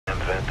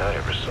plant I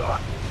ever saw.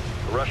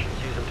 The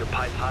Russians use them to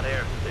pipe hot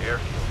air through the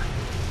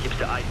airfield. Keeps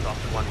the ice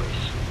off the runways.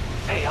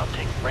 Hey, I'll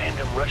take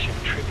random Russian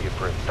trivia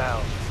for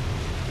 1,000.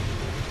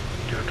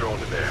 Get a drone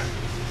in there.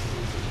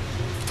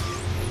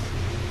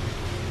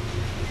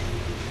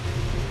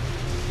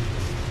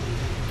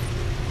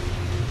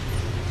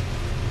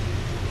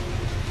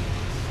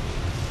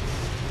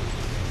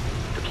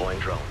 Deploying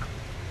drone.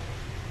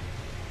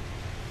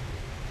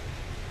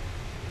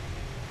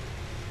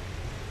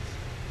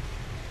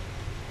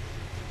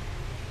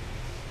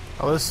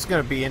 Oh, this is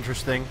going to be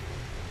interesting.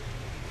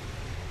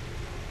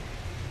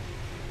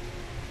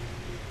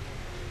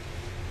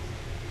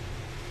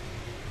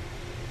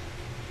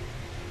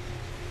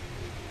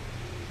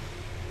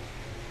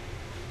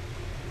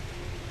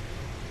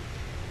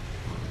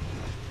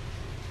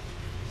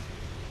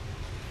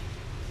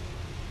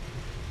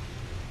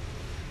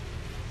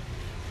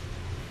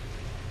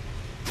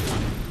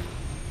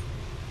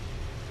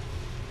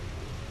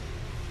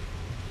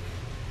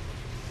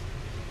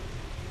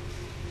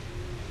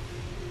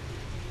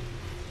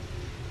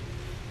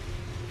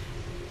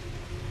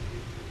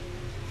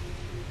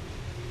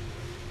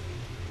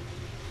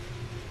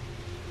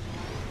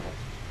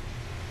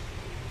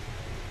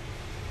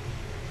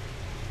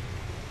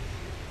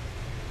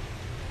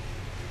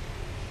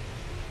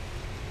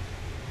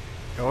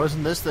 Oh,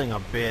 isn't this thing a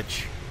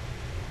bitch?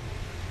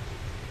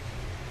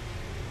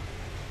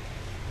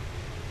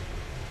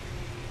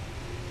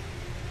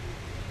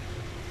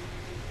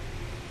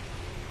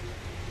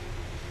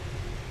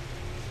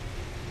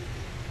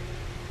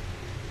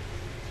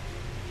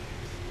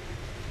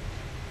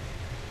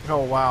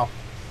 Oh wow,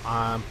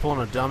 I'm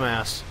pulling a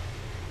dumbass.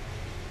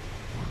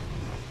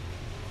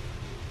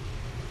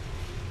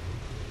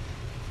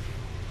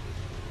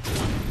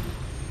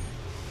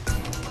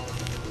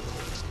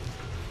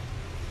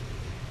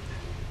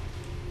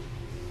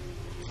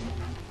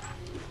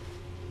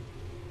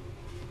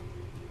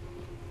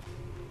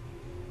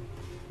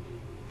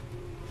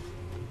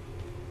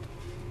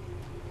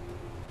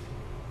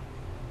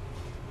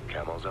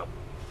 Camo's up.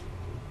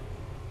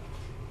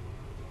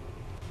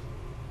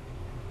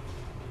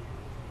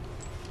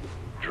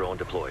 Drone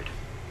deployed.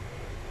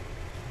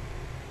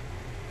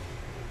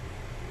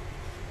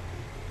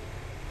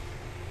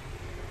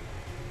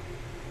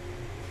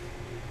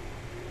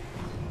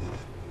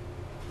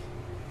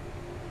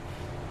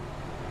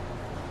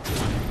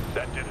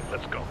 That did it.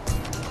 Let's go.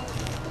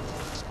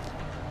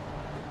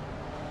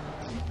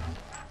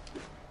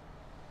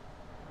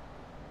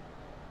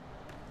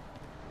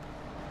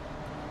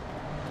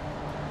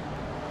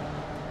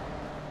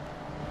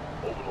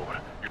 Overlord,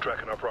 you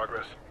tracking our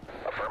progress?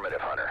 Affirmative,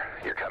 Hunter.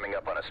 You're coming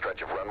up on a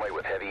stretch of runway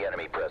with heavy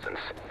enemy presence.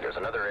 There's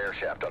another air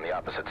shaft on the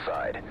opposite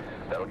side.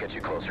 That'll get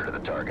you closer to the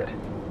target.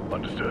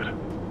 Understood.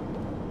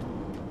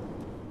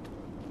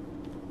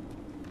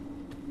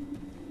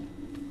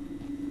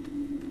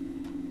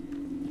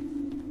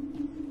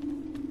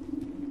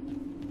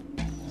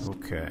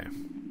 Okay.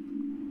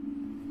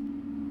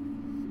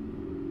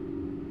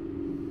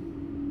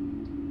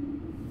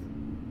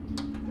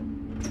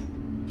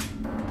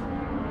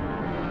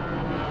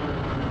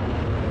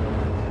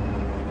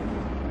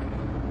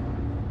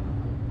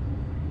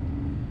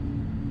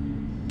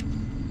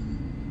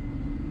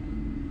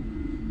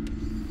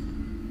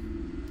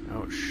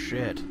 Oh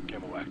shit.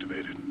 Camo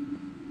activated.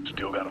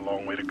 Still got a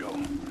long way to go.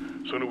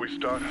 Sooner we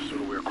start,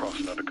 sooner we're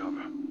crossing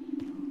undercover.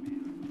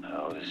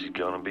 Oh, this is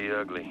gonna be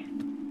ugly.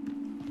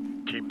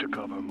 Keep to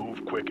cover,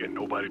 move quick, and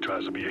nobody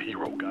tries to be a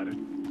hero, got it?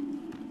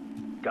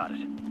 Got it.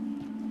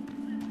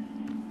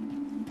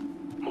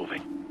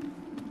 Moving.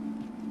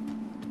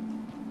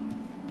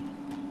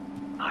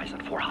 Eyes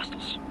on 4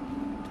 hostiles.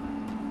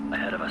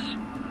 Ahead of us.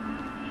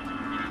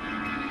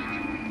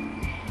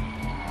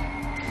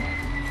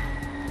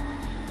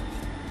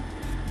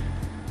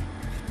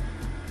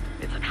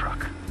 It's a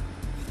truck.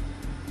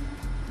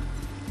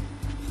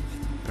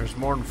 There's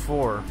more than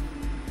 4.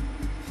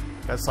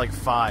 That's like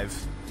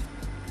 5.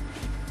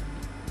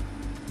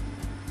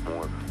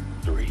 More,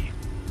 3.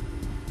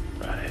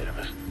 Right ahead of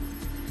us.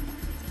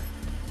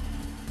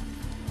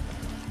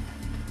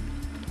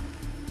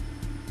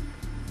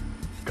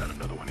 Got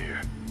another one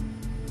here.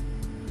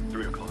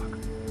 3 o'clock.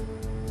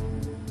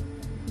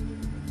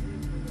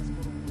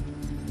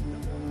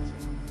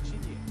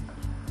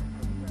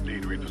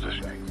 Lead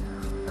repositioning.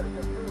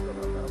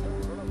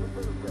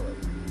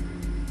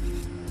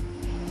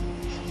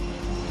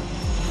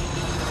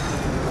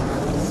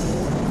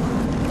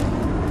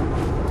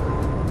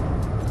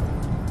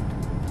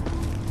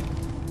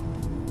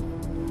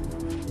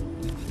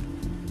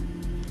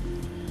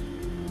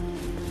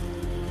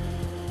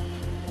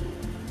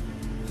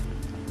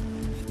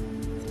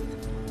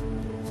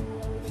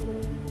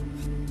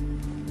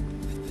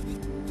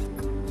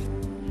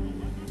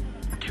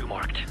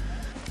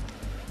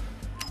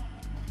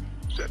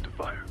 Set to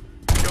fire.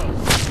 Go!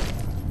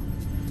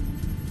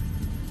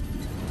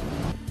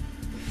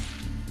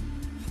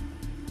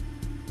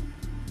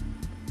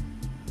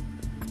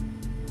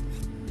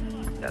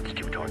 That's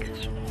 2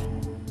 targets.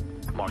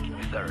 Marking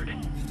the 3rd.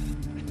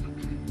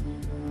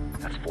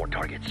 That's 4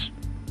 targets.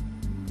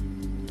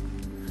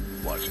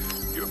 Watch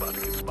it. You're about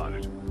to get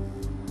spotted.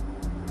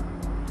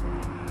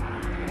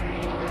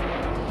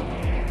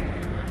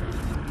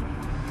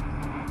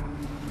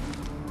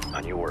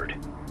 On your word.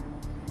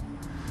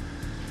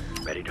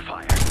 Ready to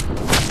fire.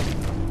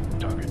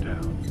 Target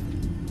down.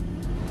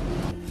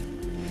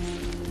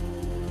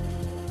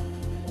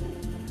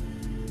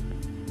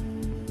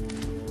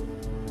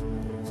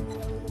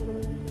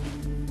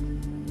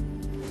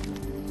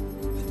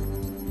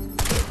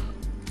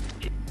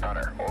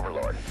 Hunter,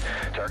 Overlord.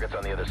 Target's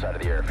on the other side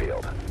of the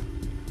airfield.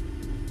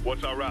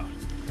 What's our route?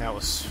 That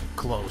was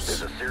close.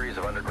 There's a series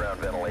of underground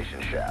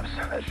ventilation shafts.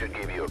 That should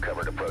give you a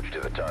covered approach to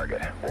the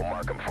target. We'll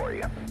mark them for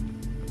you.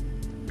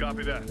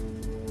 Copy that.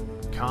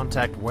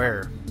 Contact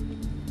where?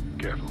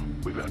 Careful.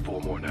 We've got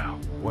 4 more now.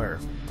 Where?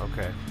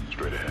 Okay.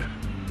 Straight ahead.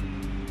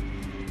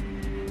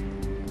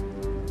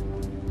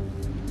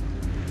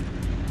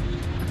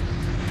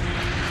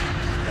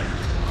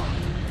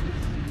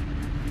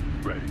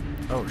 Ready.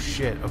 Oh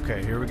shit.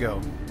 Okay, here we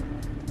go.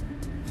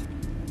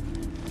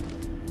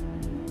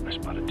 I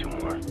spotted 2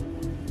 more.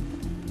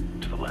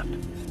 To the left.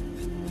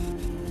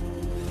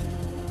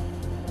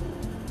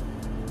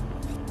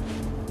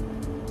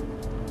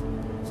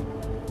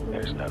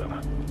 There's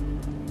another.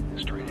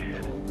 Straight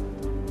ahead.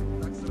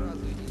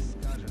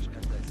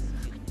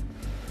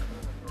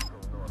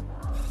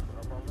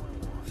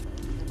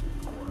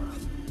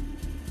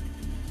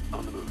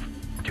 On the move.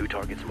 2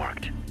 targets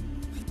marked.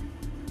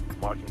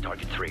 Marking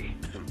target 3.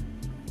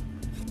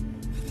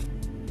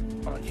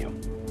 On you.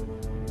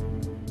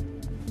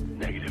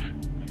 Negative.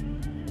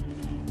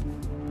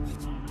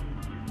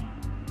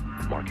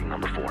 Marking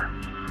number 4.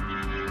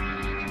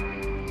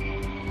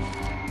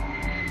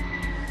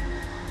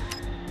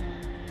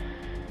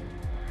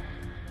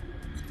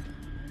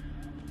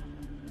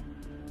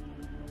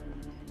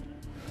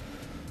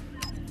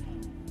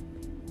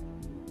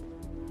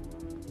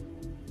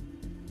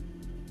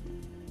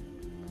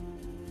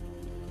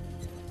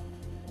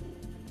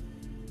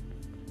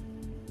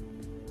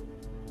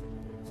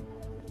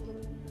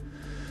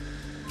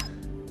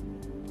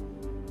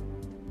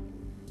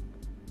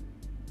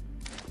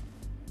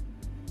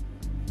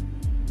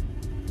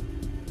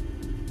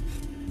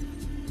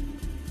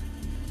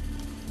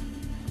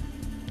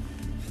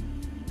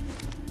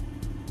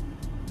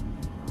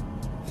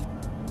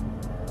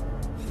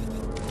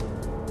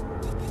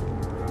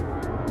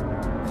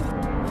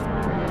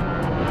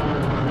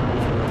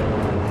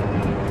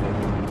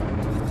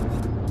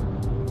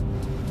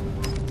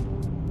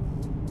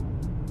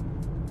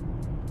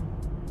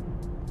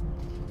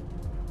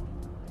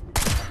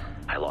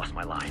 I lost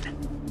my line.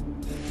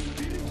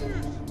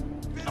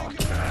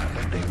 Awesome. I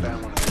think they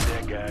found one of the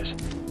dead guys.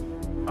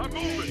 I'm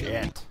moving.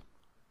 Shit.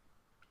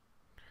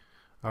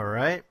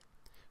 Alright.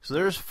 So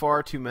there's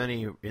far too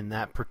many in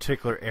that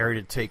particular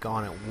area to take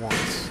on at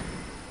once.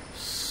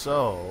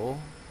 So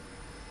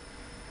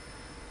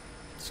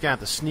just gonna have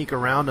to sneak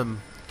around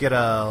them, get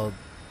a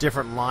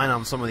different line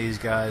on some of these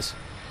guys.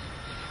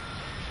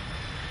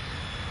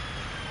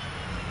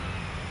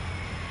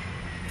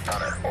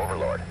 Hunter,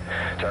 Overlord.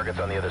 Target's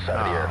on the other side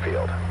of the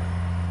airfield.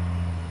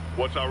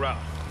 What's our route?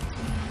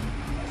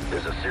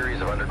 There's a series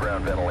of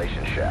underground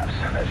ventilation shafts.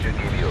 That should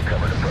give you a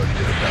covered approach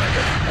to the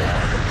target. We'll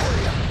mark them for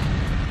you.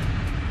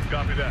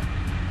 Copy that.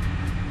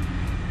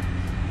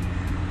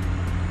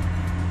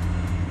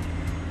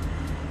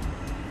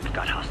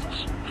 Got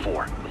hostiles.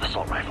 4 with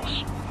assault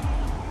rifles.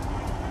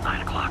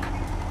 9 o'clock.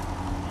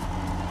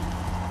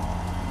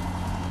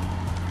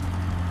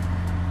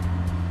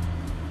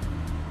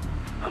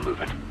 I'm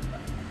moving.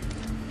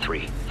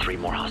 3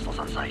 more hostiles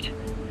on site.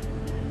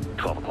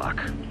 12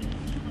 o'clock.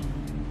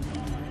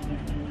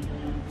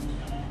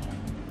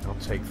 I'll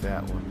take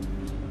that one.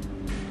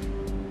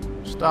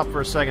 Stop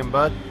for a second,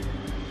 bud.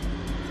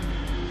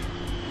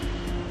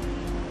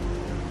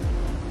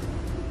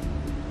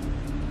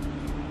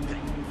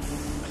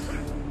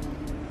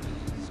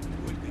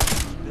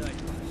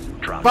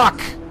 Drop.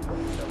 Fuck!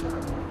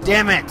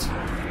 Damn it!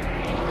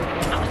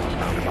 Hostiles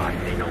found a body.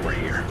 They know we're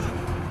here.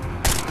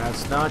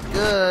 That's not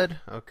good.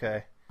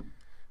 Okay.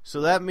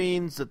 So that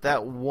means that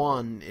that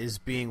one is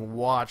being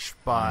watched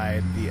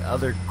by the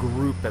other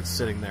group that's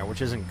sitting there,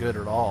 which isn't good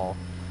at all.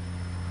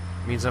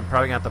 Means I'm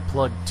probably going to have to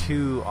plug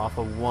 2 off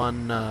of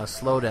 1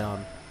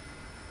 slowdown.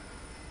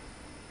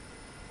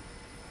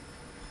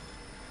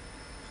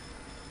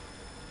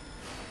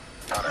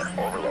 Hunter,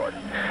 Overlord.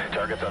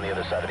 Target's on the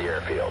other side of the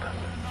airfield.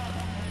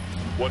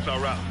 What's our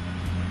route?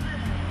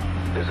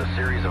 There's a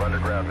series of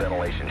underground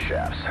ventilation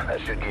shafts.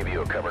 That should give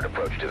you a covered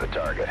approach to the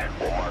target.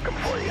 We'll mark them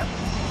for you.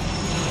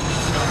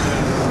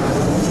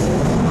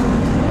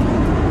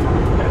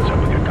 Heads up,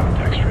 we got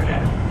contact straight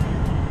ahead.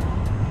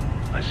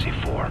 I see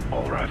 4,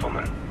 all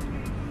riflemen.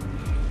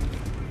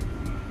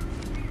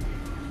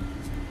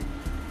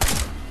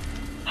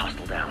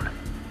 Hostile down.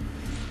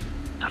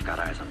 I've got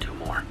eyes on 2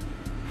 more.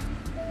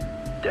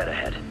 Dead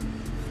ahead.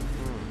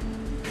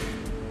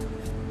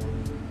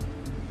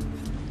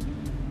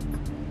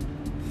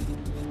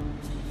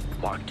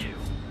 Mark 2.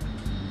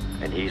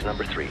 And he's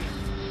number 3.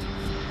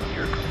 On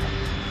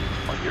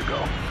your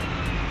go.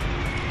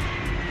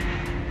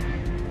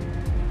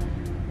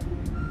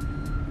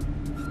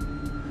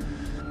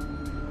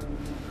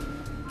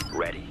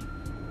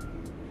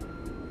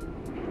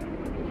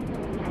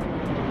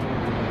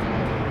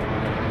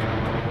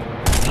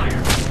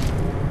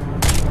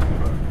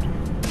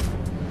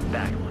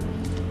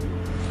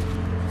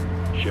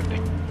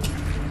 Shifting.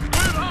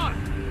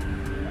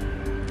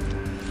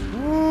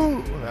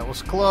 Woo! That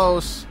was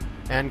close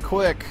and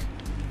quick.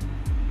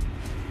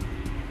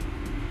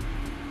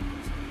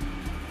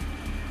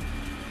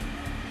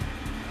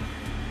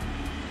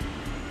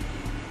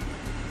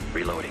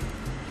 Reloading.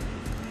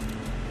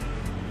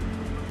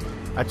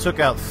 I took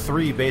out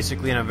 3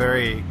 basically in a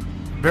very,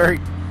 very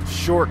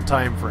short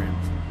time frame.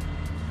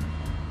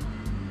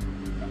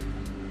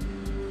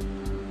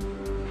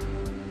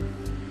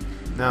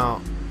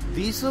 Now,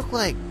 these look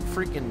like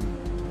freaking...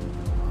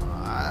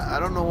 I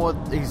don't know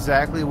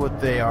exactly what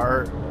they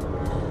are,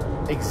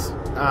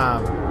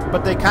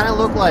 but they kind of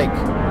look like...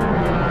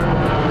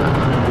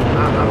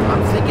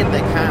 I'm thinking they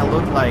kind of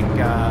look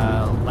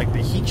like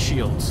the heat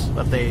shields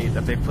that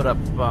they put up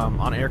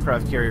on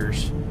aircraft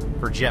carriers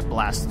for jet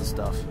blasts and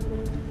stuff.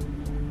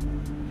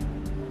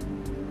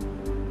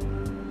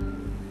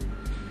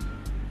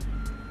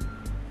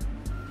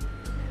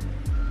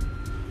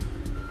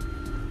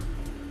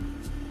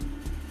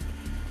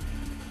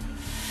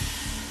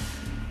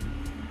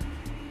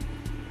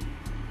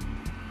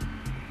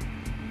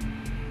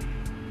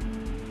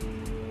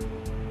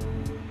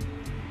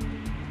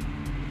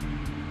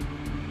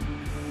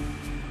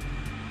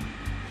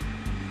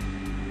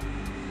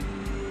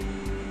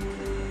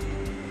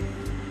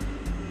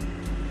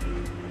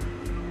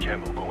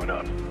 Camo going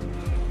up.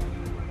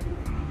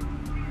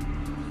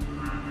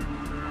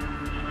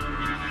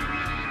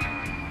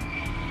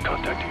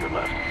 Contact to your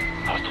left.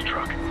 Hostile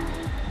truck.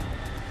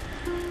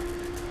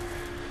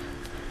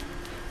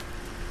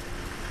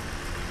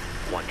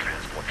 One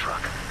transport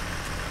truck.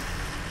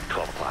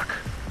 12 o'clock.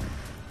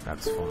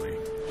 That's funny.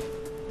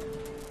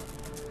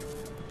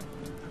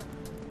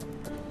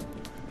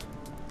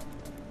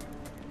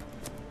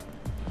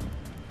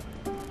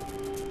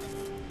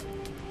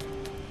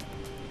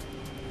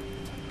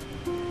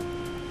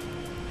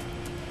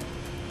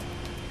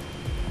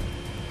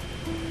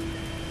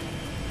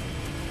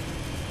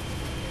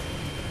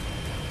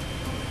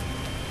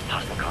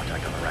 Hostile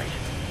contact on the right.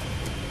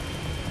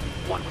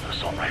 One with an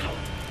assault rifle.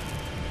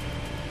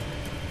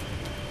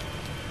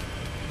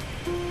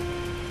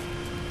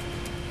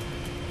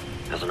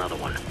 There's another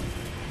one.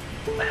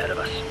 Ahead of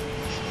us.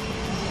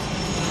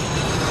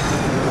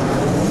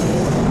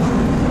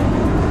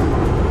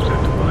 Set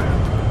to fire.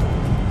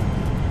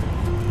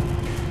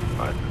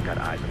 I've got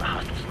eyes on the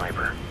hostile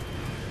sniper.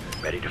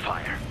 Ready to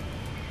fire.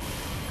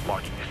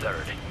 Marking your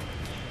third.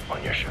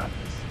 On your shot.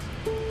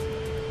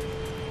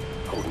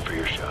 Holding for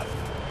your shot.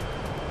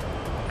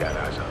 Got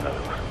eyes on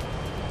another one.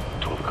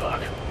 12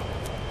 o'clock.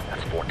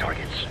 That's 4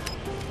 targets.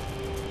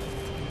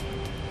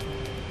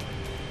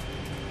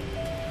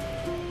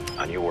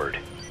 On your word.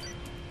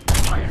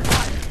 Fire,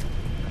 fire.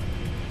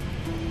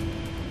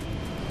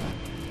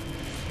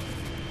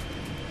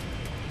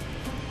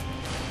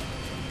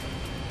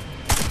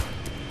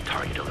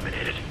 Target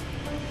eliminated.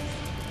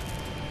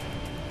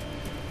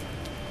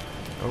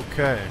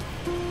 Okay.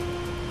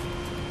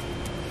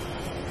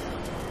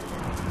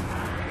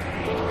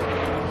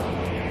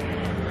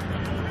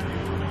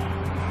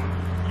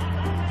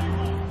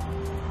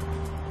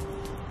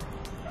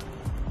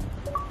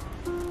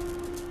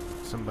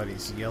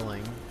 Somebody's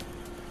yelling.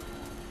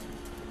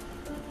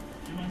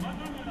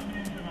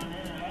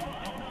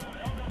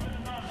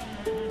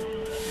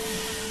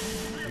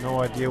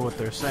 No idea what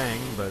they're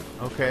saying, but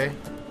okay.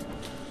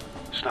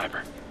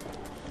 Sniper.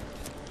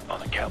 On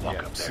the catwalk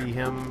Yeah, up there. see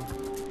him.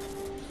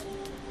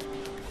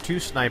 2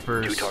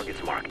 snipers. 2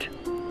 targets marked.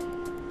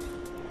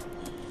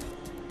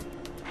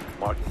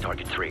 Marking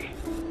target 3.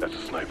 That's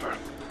a sniper.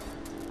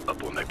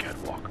 Up on that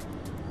catwalk.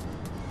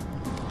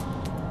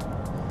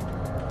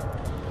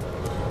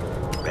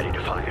 Ready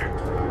to fire.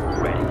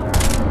 Ready.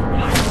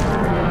 Fire.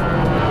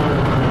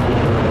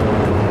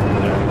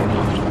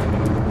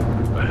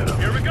 Ahead up.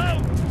 Here we go!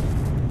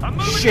 I'm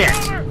moving Shit!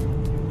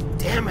 over!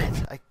 Damn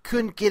it! I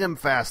couldn't get him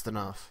fast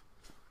enough.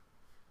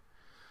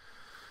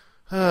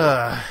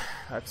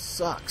 That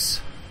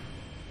sucks.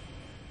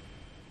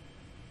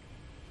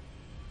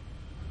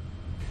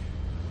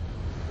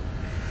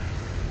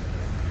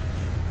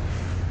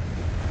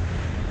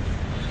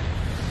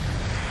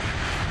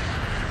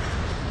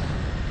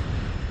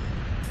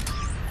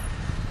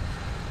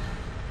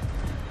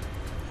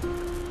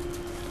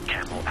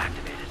 Camo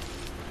activated.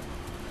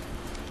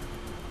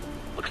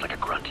 Looks like a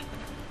grunt.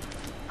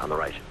 On the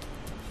right.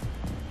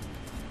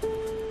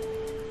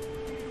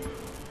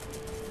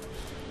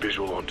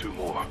 Visual on 2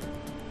 more.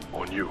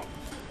 On you.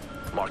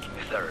 Marking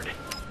the third.